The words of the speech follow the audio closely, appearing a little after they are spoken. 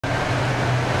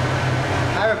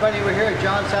everybody, we're here at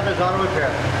John Sadler's Auto Repair,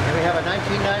 and we have a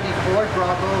 1990 Ford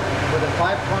Bronco with a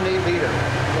 5.8 liter.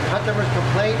 The customer's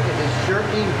complaint is it's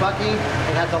jerking, bucking,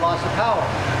 and has a loss of power.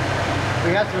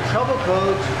 We had some trouble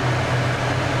codes,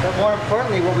 but more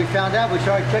importantly, what we found out, we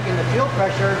started checking the fuel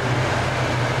pressure,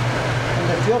 and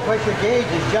the fuel pressure gauge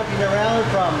is jumping around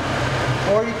from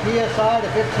 40 psi to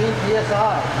 15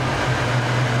 psi.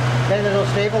 Then it'll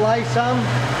stabilize some.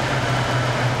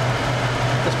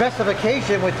 The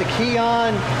specification with the key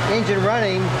on engine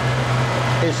running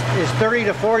is 30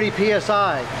 to 40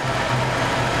 psi.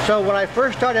 So when I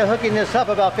first started hooking this up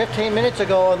about 15 minutes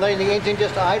ago and letting the engine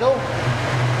just idle,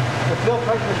 the fuel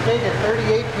pressure stayed at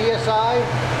 38 psi,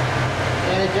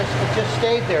 and it just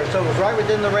stayed there, so it was right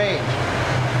within the range.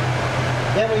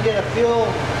 Then we did a fuel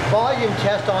volume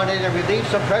test on it and relieved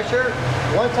some pressure.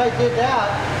 Once I did that,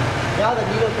 now the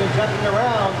needle's been jumping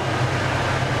around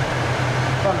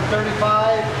from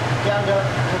 35 down to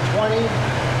 20,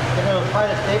 and it'll try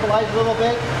to stabilize a little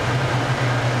bit.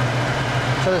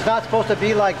 So it's not supposed to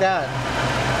be like that.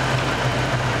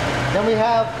 Then we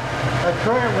have a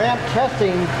current ramp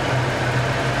testing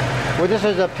where this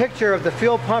is a picture of the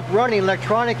fuel pump running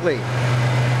electronically.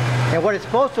 And what it's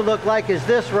supposed to look like is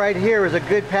this right here is a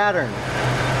good pattern.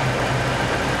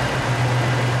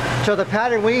 So the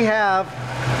pattern we have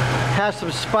has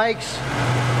some spikes,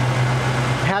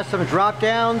 has some drop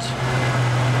downs.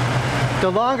 The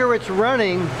longer it's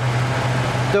running,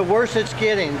 the worse it's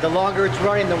getting. The longer it's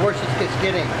running, the worse it's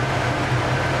getting.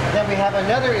 Then we have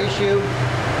another issue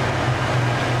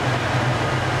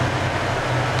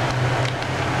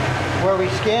where we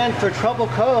scan for trouble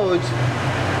codes,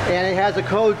 and it has a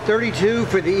code 32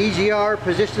 for the EGR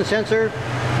position sensor,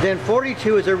 then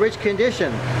 42 is a rich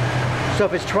condition. So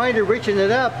if it's trying to richen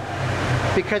it up,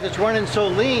 because it's running so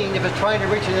lean, if it's trying to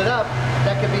richen it up,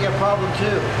 that could be a problem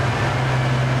too.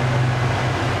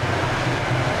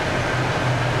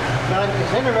 Now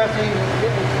it's interesting,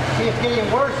 see it's getting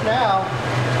worse now,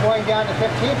 it's going down to 15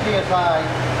 psi.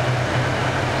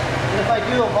 And if I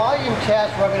do a volume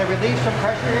test where I'm going to relieve some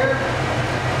pressure here,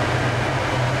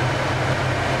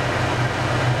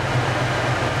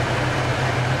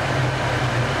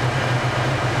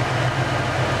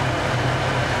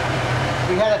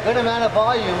 we had a good amount of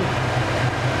volume,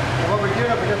 and what we're doing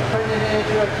is we're just putting it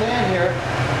into a can here.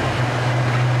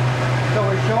 So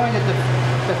we're showing that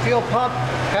the fuel pump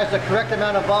has the correct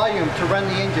amount of volume to run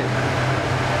the engine.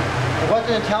 It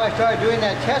wasn't until I started doing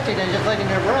that testing and just letting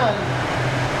it run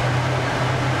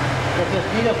that this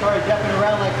needle started jumping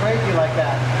around like crazy like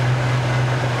that.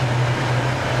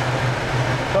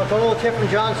 So it's a little tip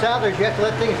from John Sadler's, you have to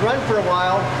let things run for a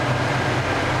while,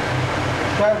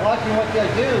 start watching what they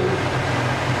do.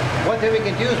 One thing we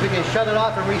can do is we can shut it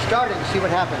off and restart it and see what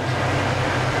happens.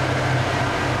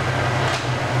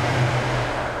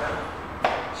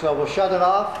 So we'll shut it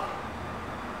off.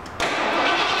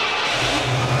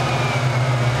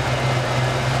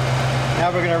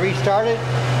 Now we're going to restart it.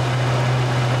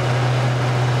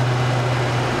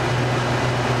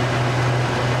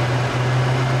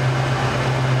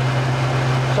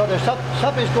 So there's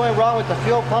something's going wrong with the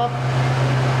fuel pump.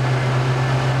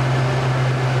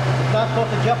 It's not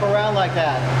supposed to jump around like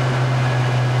that.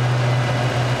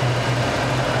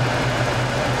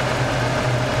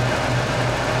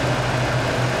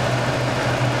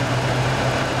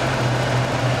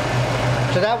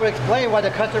 So that would explain why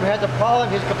the customer has a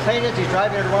problem. His complaint is he's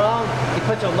driving it wrong. He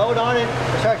puts a load on it,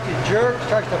 it starts to jerk,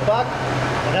 starts to buck.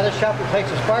 Another shop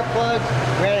replaced the spark plugs,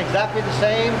 ran exactly the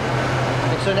same.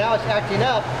 And so now it's acting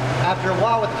up after a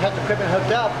while with the test equipment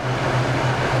hooked up.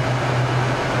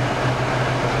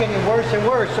 Getting worse and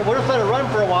worse, so we'll just let it run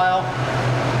for a while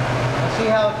and see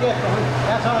how it gets.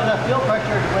 That's not enough fuel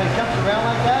pressure when it jumps around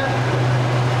like that.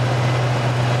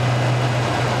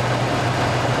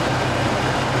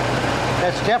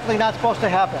 That's definitely not supposed to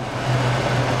happen.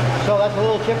 So that's a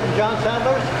little tip from John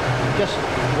Sadler's. Just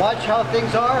watch how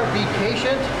things are, be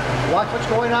patient, watch what's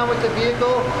going on with the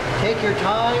vehicle, take your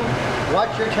time, watch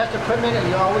your test equipment, and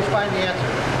you'll always find the answer.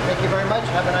 Thank you very much.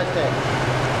 Have a nice day.